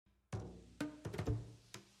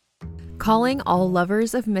Calling all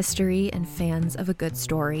lovers of mystery and fans of a good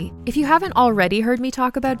story. If you haven't already heard me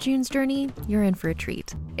talk about June's Journey, you're in for a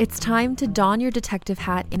treat. It's time to don your detective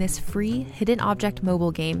hat in this free hidden object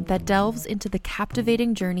mobile game that delves into the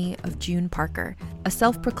captivating journey of June Parker, a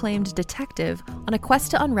self-proclaimed detective on a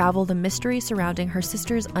quest to unravel the mystery surrounding her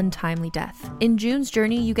sister's untimely death. In June's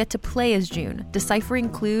Journey, you get to play as June, deciphering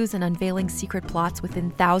clues and unveiling secret plots within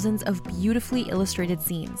thousands of beautifully illustrated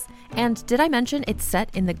scenes. And did I mention it's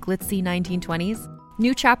set in the glitzy 1920s?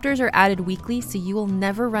 New chapters are added weekly, so you will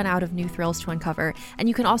never run out of new thrills to uncover, and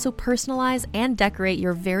you can also personalize and decorate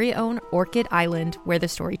your very own Orchid Island where the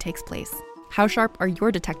story takes place. How sharp are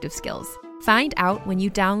your detective skills? Find out when you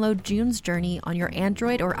download June's Journey on your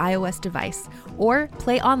Android or iOS device, or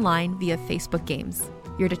play online via Facebook Games.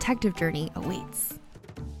 Your detective journey awaits.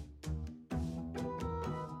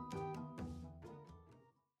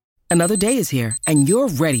 Another day is here, and you're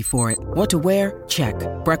ready for it. What to wear? Check.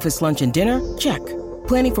 Breakfast, lunch, and dinner? Check.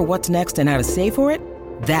 Planning for what's next and how to save for it?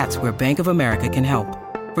 That's where Bank of America can help.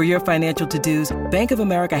 For your financial to-dos, Bank of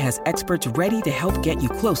America has experts ready to help get you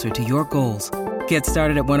closer to your goals. Get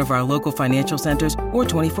started at one of our local financial centers or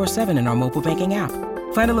 24/7 in our mobile banking app.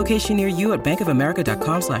 Find a location near you at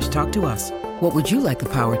bankofamerica.com/talktous. What would you like the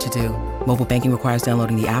power to do? Mobile banking requires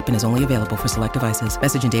downloading the app and is only available for select devices.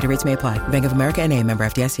 Message and data rates may apply. Bank of America N.A., member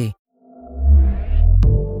FDIC.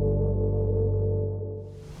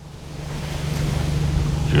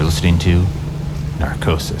 You're listening to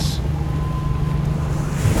Narcosis.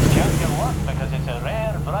 Just can work because it's a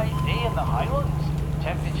rare, bright day in the Highlands.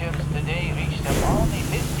 Temperatures today reached a balmy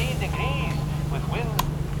 15 degrees with winds.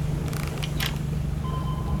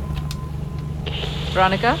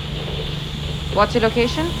 Veronica? What's your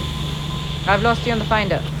location? I've lost you on the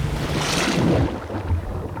finder.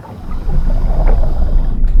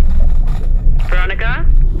 Veronica?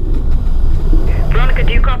 Veronica,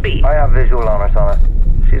 do you copy? I have visual on her, Sonna.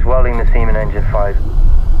 She's welding the seam in engine 5.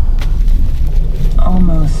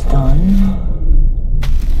 Almost done.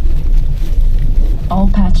 All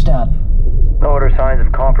patched up. No other signs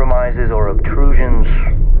of compromises or obtrusions.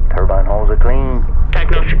 Turbine holes are clean.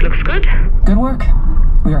 Diagnostic looks good. Good work.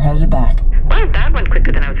 We are headed back. Well, that went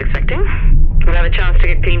quicker than I was expecting. We'll have a chance to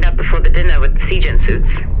get cleaned up before the dinner with the CGen suits.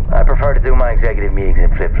 I prefer to do my executive meetings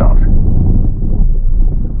in flip-flops.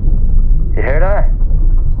 You hear that?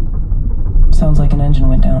 Sounds like an engine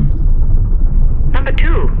went down. Number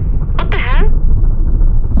 2. What the hell?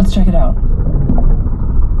 Let's check it out.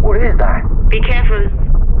 What is that? Be careful.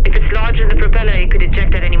 If it's larger than the propeller, it could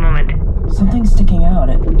eject at any moment. Something's sticking out.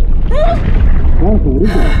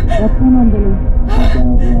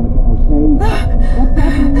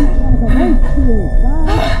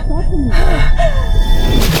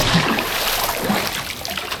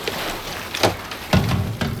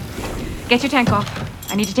 Get your tank off.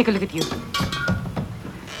 I need to take a look at you.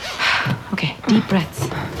 Okay, deep breaths.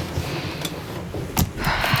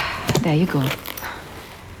 There you go.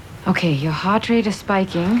 Okay, your heart rate is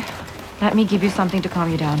spiking. Let me give you something to calm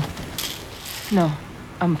you down. No,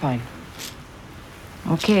 I'm fine.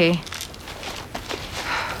 Okay.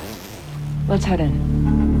 Let's head in.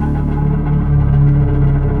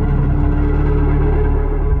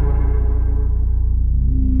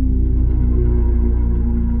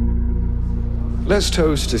 Let's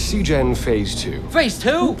toast to CGen Phase 2. Phase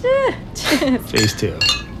 2? Phase 2.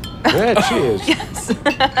 Yeah, cheers. Yes.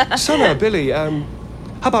 Sonna, Billy, how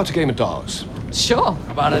about a game of darts? Sure.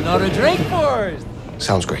 How about another drink first?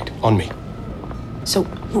 Sounds great. On me. So,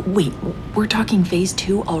 wait, we're talking phase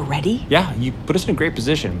 2 already? Yeah, you put us in a great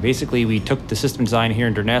position. Basically, we took the system design here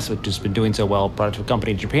in Durness, which has been doing so well, brought it to a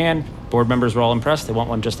company in Japan. Board members were all impressed. They want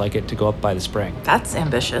one just like it to go up by the spring. That's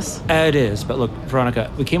ambitious. It is, but look,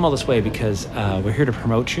 Veronica, we came all this way because we're here to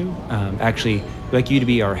promote you. Actually, we'd like you to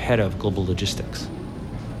be our head of global logistics.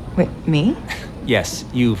 Wait, me? Yes,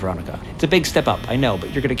 you, Veronica. It's a big step up, I know,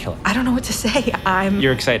 but you're gonna kill it. I don't know what to say.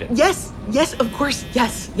 You're excited. Yes, of course,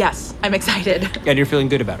 yes. I'm excited. And you're feeling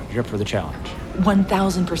good about it. You're up for the challenge.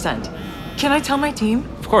 1000%. Can I tell my team?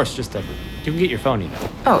 Of course, just you can get your phone, you know.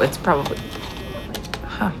 Oh, it's probably...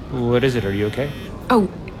 Huh. What is it? Are you okay? Oh,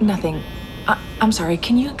 nothing. I'm sorry.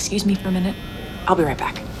 Can you excuse me for a minute? I'll be right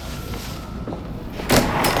back.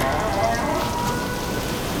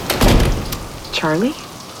 Charlie?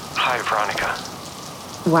 Hi, Veronica.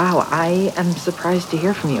 Wow, I am surprised to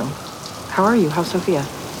hear from you. How are you? How's Sophia?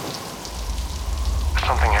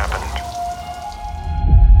 Something happened.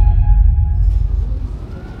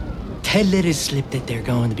 Tell Let It Slip that they're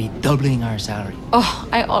going to be doubling our salary. Oh,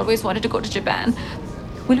 I always wanted to go to Japan.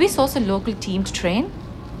 Will we source a local team to train?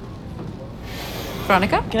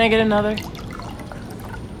 Veronica? Can I get another?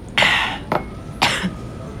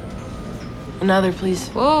 Another, please.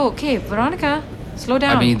 Whoa, okay, Veronica, slow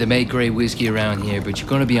down. I mean, they make great whiskey around here, but you're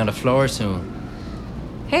gonna be on the floor soon.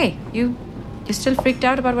 Hey, you still freaked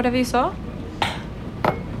out about whatever you saw?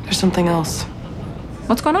 There's something else.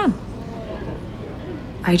 What's going on?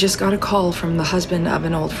 I just got a call from the husband of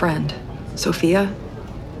an old friend, Sophia.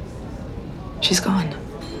 She's gone.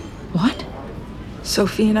 What?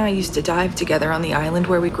 Sophia and I used to dive together on the island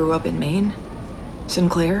where we grew up in Maine,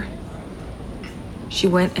 Sinclair. She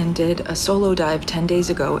went and did a solo dive 10 days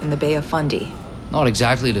ago in the Bay of Fundy. Not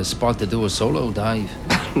exactly the spot to do a solo dive.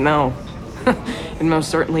 No, it most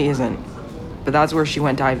certainly isn't. But that's where she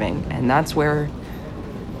went diving, and that's where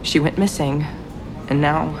she went missing. And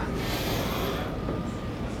now,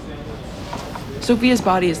 Sophia's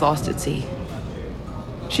body is lost at sea.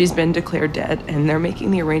 She's been declared dead, and they're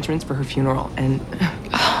making the arrangements for her funeral, and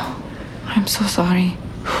I'm so sorry.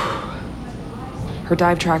 her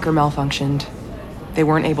dive tracker malfunctioned. They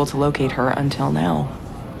weren't able to locate her until now.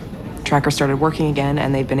 Tracker started working again,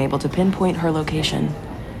 and they've been able to pinpoint her location.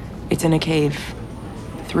 It's in a cave,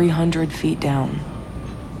 300 feet down.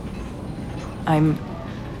 I'm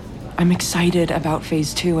excited about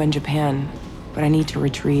phase 2 in Japan, but I need to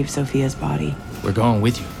retrieve Sophia's body. We're going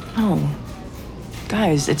with you. No.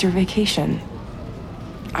 Guys, it's your vacation.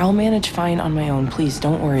 I'll manage fine on my own. Please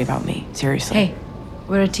don't worry about me. Seriously. Hey,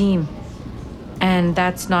 we're a team. And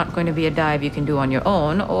that's not going to be a dive you can do on your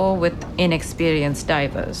own or with inexperienced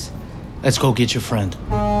divers. Let's go get your friend.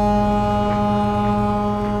 All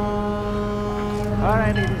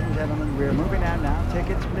right, ladies and gentlemen, we're moving on now.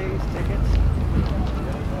 Tickets, please, tickets.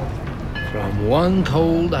 From one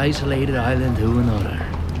cold, isolated island to another.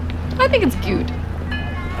 I think it's cute.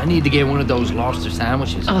 I need to get one of those lobster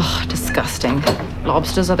sandwiches. Ugh, disgusting.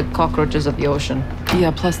 Lobsters are the cockroaches of the ocean.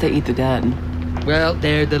 Yeah, plus they eat the dead. Well,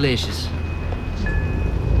 they're delicious.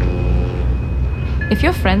 If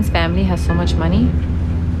your friend's family has so much money,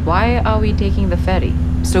 why are we taking the ferry?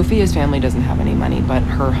 Sophia's family doesn't have any money, but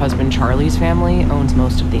her husband Charlie's family owns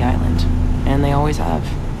most of the island. And they always have.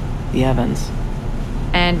 The Evans.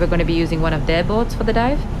 And we're going to be using one of their boats for the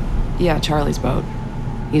dive? Yeah, Charlie's boat.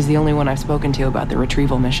 He's the only one I've spoken to about the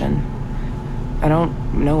retrieval mission. I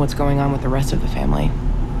don't know what's going on with the rest of the family.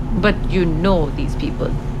 But you know these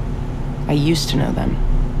people. I used to know them.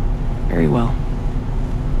 Very well.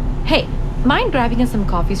 Hey, mind grabbing us some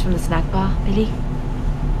coffees from the snack bar, Billy?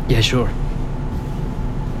 Yeah, sure.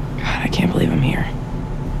 God, I can't believe I'm here.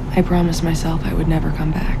 I promised myself I would never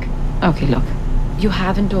come back. Okay, look. You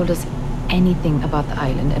haven't told us anything about the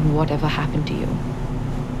island and whatever happened to you.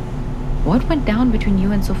 What went down between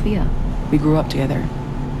you and Sophia? We grew up together.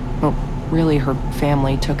 Well, really, her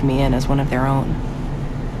family took me in as one of their own.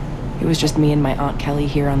 It was just me and my Aunt Kelly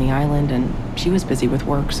here on the island, and she was busy with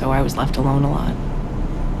work, so I was left alone a lot.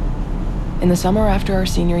 In the summer after our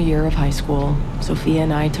senior year of high school, Sophia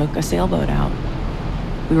and I took a sailboat out.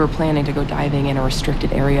 We were planning to go diving in a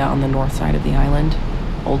restricted area on the north side of the island,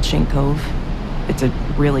 Old Shink Cove. It's a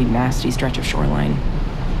really nasty stretch of shoreline.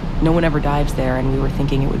 No one ever dives there, and we were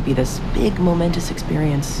thinking it would be this big, momentous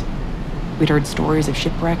experience. We'd heard stories of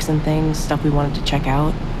shipwrecks and things, stuff we wanted to check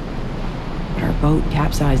out. But our boat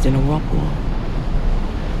capsized in a whirlpool.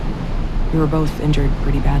 We were both injured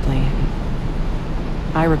pretty badly.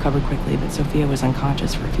 I recovered quickly, but Sophia was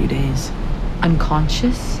unconscious for a few days.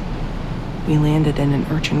 Unconscious? We landed in an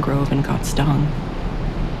urchin grove and got stung.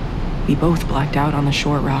 We both blacked out on the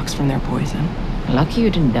shore rocks from their poison. Lucky you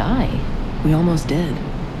didn't die. We almost did.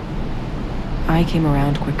 I came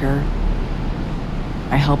around quicker.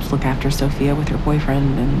 I helped look after Sophia with her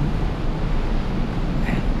boyfriend, and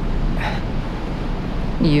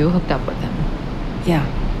You hooked up with him. yeah,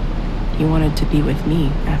 he wanted to be with me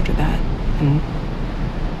after that. And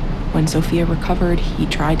when Sophia recovered, he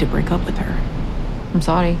tried to break up with her. I'm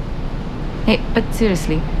sorry. Hey, but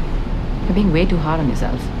seriously, you're being way too hard on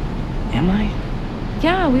yourself. Am I?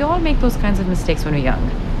 Yeah, we all make those kinds of mistakes when we're young.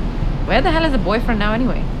 Where the hell is the boyfriend now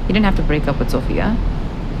anyway? He didn't have to break up with Sophia.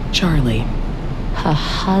 Charlie. Her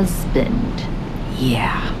husband.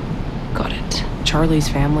 Yeah. Got it. Charlie's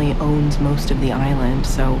family owns most of the island,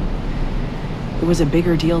 so it was a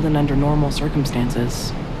bigger deal than under normal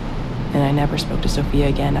circumstances. And I never spoke to Sophia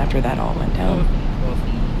again after that all went down.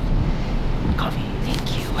 Coffee,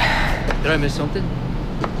 thank you. Did I miss something?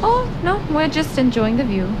 Oh, no, we're just enjoying the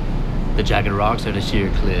view. The jagged rocks or the sheer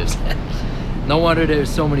cliffs? No wonder there's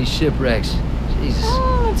so many shipwrecks. Jesus.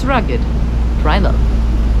 Oh, it's rugged. Primal.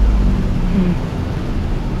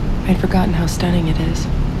 I'd forgotten how stunning it is.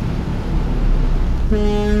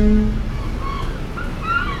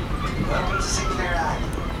 Welcome to Sinclair Island.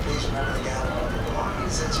 Please remember the gallon of your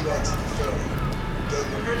belongings as you exit the ferry. Get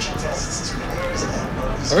your urchin tests to an air's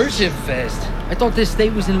end. Urchin Fest? I thought this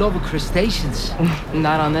state was in love with crustaceans.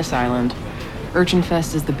 Not on this island. Urchin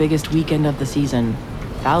Fest is the biggest weekend of the season.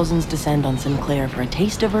 Thousands descend on Sinclair for a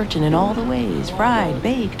taste of urchin in all the ways. Fried,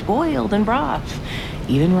 baked, boiled, and broth.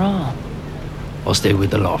 Even raw. I'll stay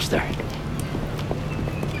with the lobster.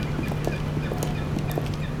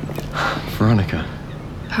 Veronica.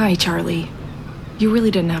 Hi, Charlie. You really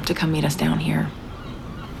didn't have to come meet us down here.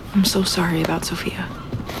 I'm so sorry about Sophia.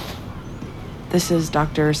 This is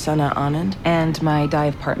Dr. Sana Anand and my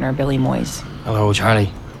dive partner, Billy Moyes. Hello, Charlie.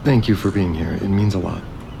 Thank you for being here. It means a lot.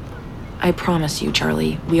 I promise you,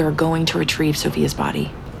 Charlie, we are going to retrieve Sophia's body.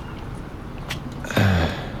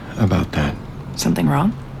 About that. Something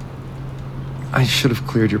wrong? I should have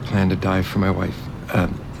cleared your plan to dive for my wife,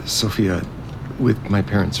 Sophia, with my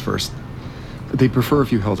parents first. They prefer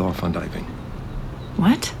if you held off on diving.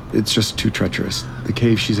 What? It's just too treacherous. The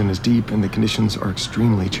cave she's in is deep, and the conditions are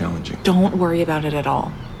extremely challenging. Don't worry about it at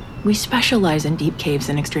all. We specialize in deep caves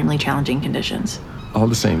in extremely challenging conditions. All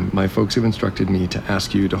the same, my folks have instructed me to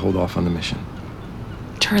ask you to hold off on the mission.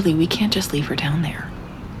 Charlie, we can't just leave her down there.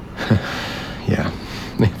 Yeah,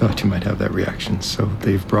 they thought you might have that reaction, so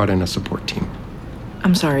they've brought in a support team.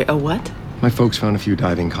 I'm sorry, a what? My folks found a few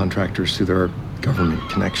diving contractors through their government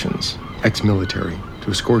connections, ex-military, to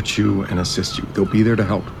escort you and assist you. They'll be there to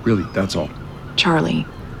help, really, that's all. Charlie,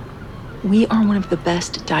 we are one of the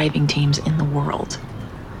best diving teams in the world.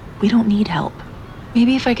 We don't need help.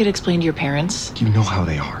 Maybe if I could explain to your parents. You know how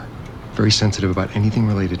they are. Very sensitive about anything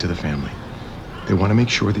related to the family. They want to make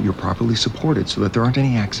sure that you're properly supported so that there aren't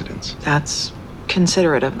any accidents. That's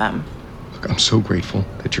considerate of them. Look, I'm so grateful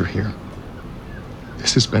that you're here.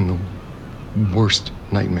 This has been the worst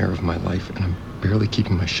nightmare of my life, and I'm barely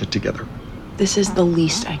keeping my shit together. This is the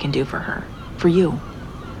least I can do for her. For you.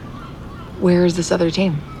 Where is this other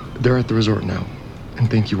team? They're at the resort now.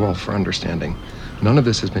 And thank you all for understanding. None of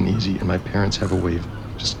this has been easy, and my parents have a way of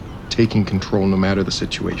just taking control no matter the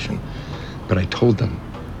situation. But I told them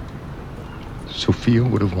Sophia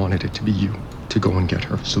would have wanted it to be you to go and get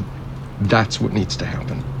her. So that's what needs to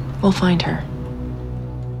happen. We'll find her.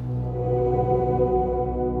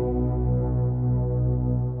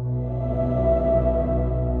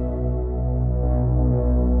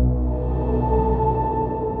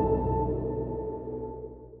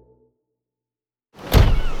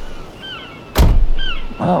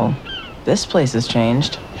 Oh, this place has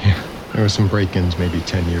changed. Yeah, there were some break-ins maybe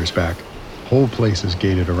 10 years back. Whole place is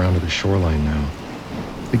gated around to the shoreline now.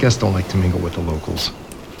 The guests don't like to mingle with the locals.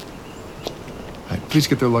 All right, please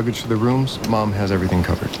get their luggage to their rooms. Mom has everything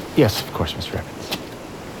covered. Yes, of course, Mr.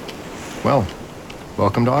 Evans. Well,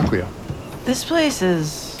 welcome to Acquia. This place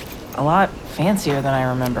is a lot fancier than I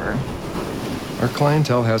remember. Our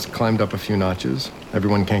clientele has climbed up a few notches.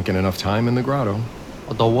 Everyone can't get enough time in the grotto.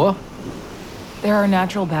 The what? There are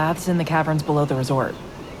natural baths in the caverns below the resort.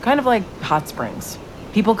 Kind of like hot springs.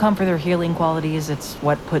 People come for their healing qualities. It's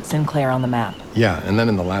what put Sinclair on the map. Yeah, and then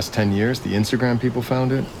in the last 10 years, the Instagram people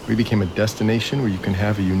found it. We became a destination where you can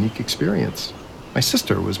have a unique experience. My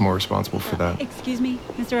sister was more responsible for that. Excuse me,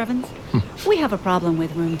 Mr. Evans? We have a problem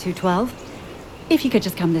with room 212. If you could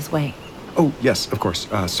just come this way. Oh, yes, of course.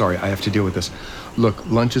 Sorry, I have to deal with this. Look,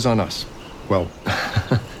 lunch is on us. Well,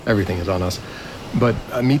 everything is on us. But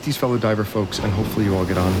meet these fellow diver folks, and hopefully you all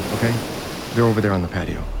get on, okay? They're over there on the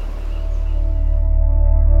patio.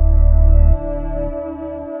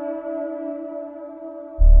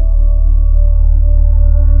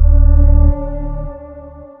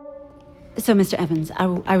 So, Mr. Evans,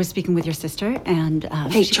 I was speaking with your sister, and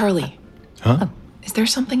Hey, Charlie. Huh? Oh, is there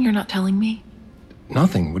something you're not telling me?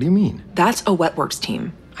 Nothing. What do you mean? That's a Wetworks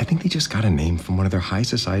team. I think they just got a name from one of their high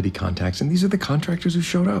society contacts, and these are the contractors who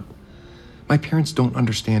showed up. My parents don't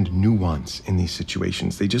understand nuance in these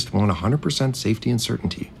situations. They just want 100% safety and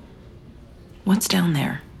certainty. What's down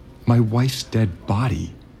there? My wife's dead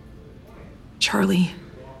body. Charlie,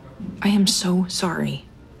 I am so sorry.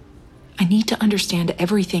 I need to understand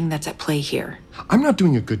everything that's at play here. I'm not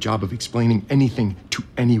doing a good job of explaining anything to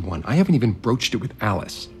anyone. I haven't even broached it with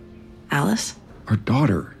Alice. Alice? Our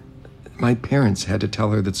daughter. My parents had to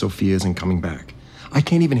tell her that Sophia isn't coming back. I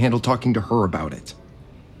can't even handle talking to her about it.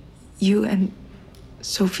 You and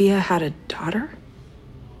Sophia had a daughter?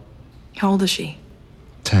 How old is she?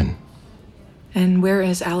 10. And where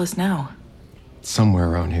is Alice now? Somewhere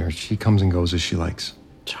around here. She comes and goes as she likes.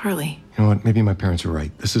 Charlie. You know what? Maybe my parents were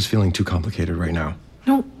right. This is feeling too complicated right now.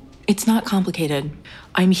 No, it's not complicated.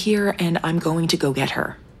 I'm here and I'm going to go get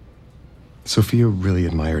her. Sophia really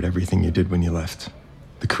admired everything you did when you left.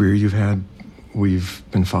 The career you've had, we've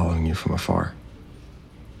been following you from afar.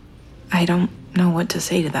 I don't know what to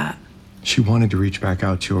say to that. She wanted to reach back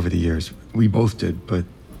out to you over the years. We both did, but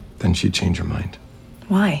then she'd change her mind.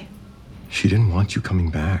 Why? She didn't want you coming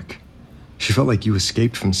back. She felt like you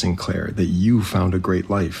escaped from Sinclair, that you found a great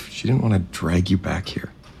life. She didn't want to drag you back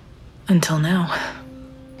here. Until now.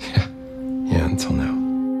 Yeah, until now.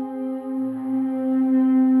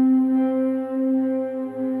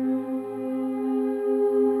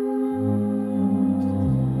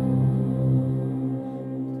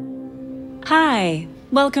 Hi,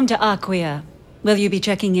 welcome to Acquia. Will you be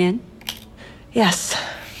checking in? Yes.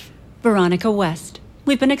 Veronica West.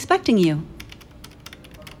 We've been expecting you.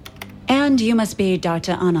 And you must be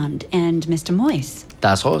Dr. Anand and Mr. Moyes.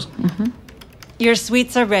 That's us. Your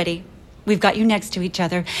suites are ready. We've got you next to each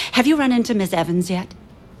other. Have you run into Miss Evans yet?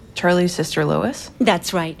 Charlie's sister Lois?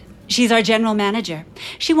 That's right. She's our general manager.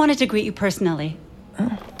 She wanted to greet you personally.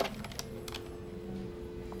 Oh.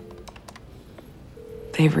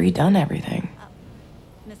 They've redone everything.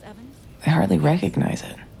 Miss Evans? I hardly recognize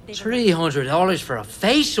it. $300 for a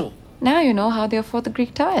facial. Now you know how they afford the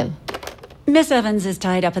Greek tile. Miss Evans is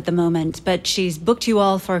tied up at the moment, but she's booked you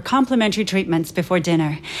all for complimentary treatments before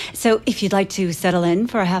dinner. So if you'd like to settle in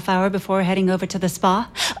for a half hour before heading over to the spa.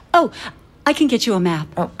 Oh, I can get you a map.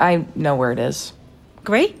 Oh, I know where it is.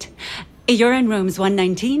 Great. You're in rooms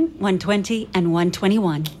 119, 120, and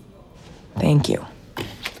 121. Thank you.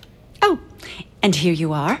 Oh, and here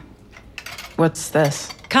you are. What's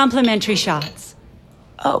this? Complimentary shots.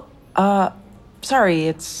 Oh, sorry,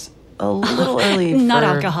 it's a little early Not for...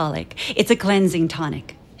 alcoholic. It's a cleansing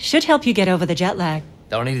tonic. Should help you get over the jet lag.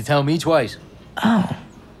 Don't need to tell me twice. Oh.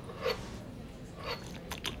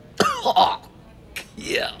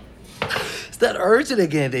 Yeah. It's that urchin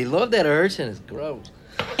again. They love that urchin. It's gross.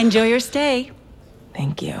 Enjoy your stay.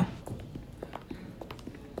 Thank you.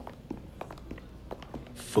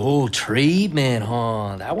 Full treatment,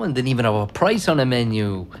 huh? That one didn't even have a price on the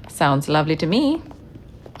menu. Sounds lovely to me.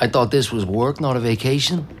 I thought this was work, not a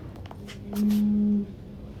vacation.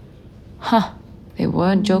 Huh. They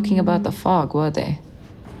weren't joking about the fog, were they?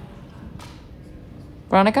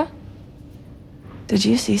 Veronica? Did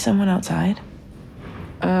you see someone outside?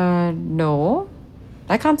 No.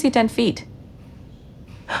 I can't see 10 feet.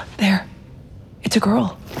 There. It's a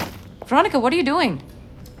girl. Veronica, what are you doing?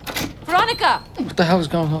 Veronica! What the hell is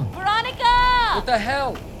going on? Veronica! What the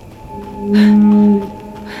hell?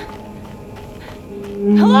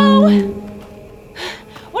 Hello?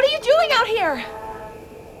 What are you doing out here?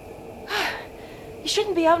 You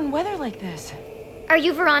shouldn't be out in weather like this. Are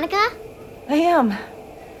you Veronica? I am.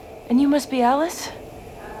 And you must be Alice?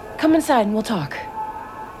 Come inside and we'll talk.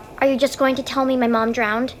 Are you just going to tell me my mom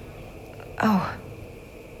drowned? Oh.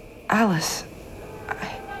 Alice.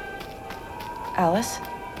 Alice?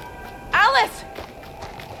 Alice!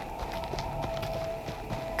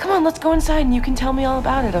 Come on, let's go inside and you can tell me all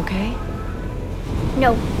about it, okay?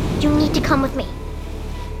 No, you need to come with me.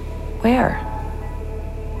 Where?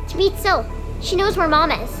 To meet Sil. She knows where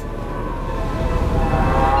Mom is.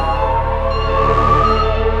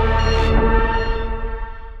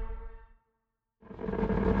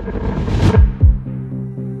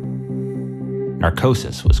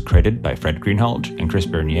 Narcosis was created by Fred Greenhalgh and Chris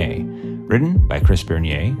Bernier. Written by Chris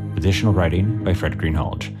Bernier, with additional writing by Fred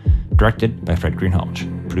Greenhalgh. Directed by Fred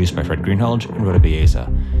Greenhalgh. Produced by Fred Greenhalgh and Rhoda Baeza.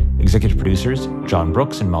 Executive producers, John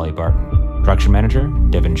Brooks and Molly Barton. Production manager,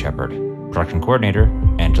 Devin Shepard. Production coordinator,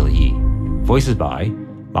 Angela Yee. Voices by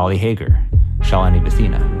Molly Hager, Shalani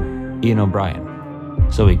Bethina, Ian O'Brien,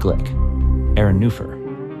 Zoe Glick, Aaron Newfer,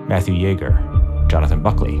 Matthew Yeager, Jonathan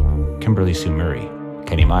Buckley, Kimberly Sue Murray,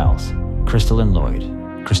 Kenny Miles, Crystalline Lloyd,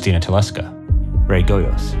 Christina Teleska, Ray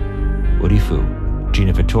Goyos, Woody Fu,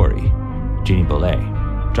 Gina Vittori, Jeannie Bollet,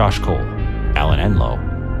 Josh Cole, Alan Enlow,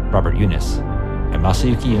 Robert Eunice, and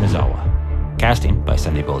Masayuki Unizawa. Casting by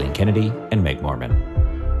Sunday Boleyn Kennedy and Meg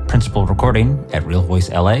Morman. Principal recording at Real Voice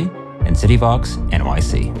LA and CityVox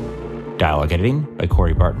NYC. Dialogue editing by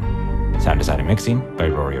Corey Barton. Sound design and mixing by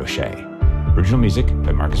Rory O'Shea. Original music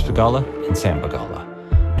by Marcus Pagala and Sam Bagala.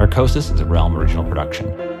 Narcosis is a Realm original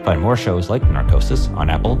production. Find more shows like Narcosis on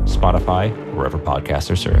Apple, Spotify, or wherever podcasts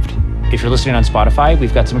are served. If you're listening on Spotify,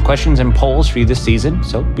 we've got some questions and polls for you this season,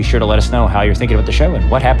 so be sure to let us know how you're thinking about the show and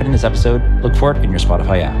what happened in this episode. Look for it in your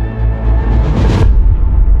Spotify app.